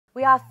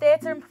We are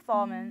theatre and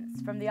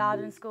performance from the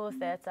Arden School of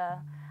Theatre,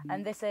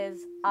 and this is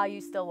Are You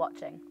Still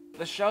Watching?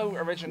 The show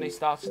originally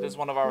started as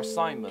one of our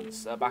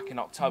assignments back in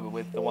October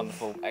with the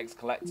wonderful X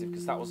Collective,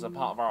 because that was a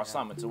part of our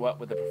assignment to work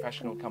with a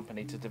professional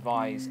company to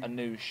devise a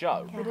new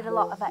show. We did a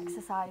lot of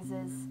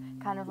exercises,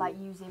 kind of like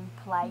using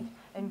play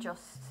and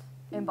just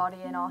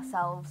embodying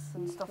ourselves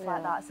and stuff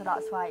like that, so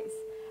that's why it's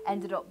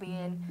ended up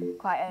being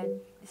quite a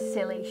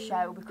silly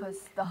show, because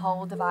the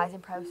whole devising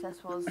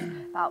process was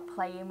about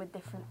playing with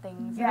different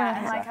things. Yeah,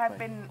 and like I've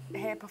been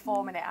here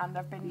performing it, and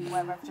I've been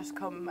where I've just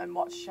come and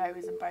watched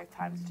shows, and both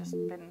times it's just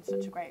been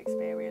such a great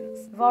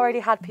experience. We've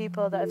already had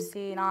people that have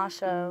seen our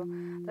show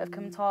that have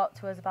come talk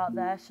to us about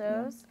their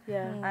shows.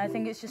 And I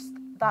think it's just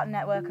that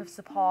network of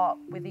support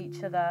with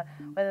each other,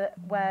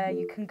 where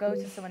you can go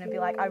to someone and be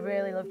like, I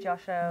really loved your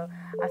show,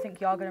 I think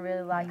you're going to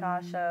really like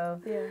our show.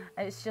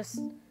 And it's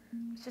just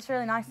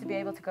really nice to be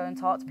able to go and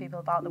talk to people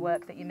about the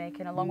work that you're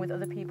making, along with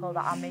other people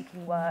that are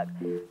making work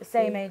the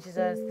same age as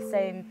us, the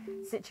same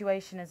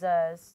situation as us.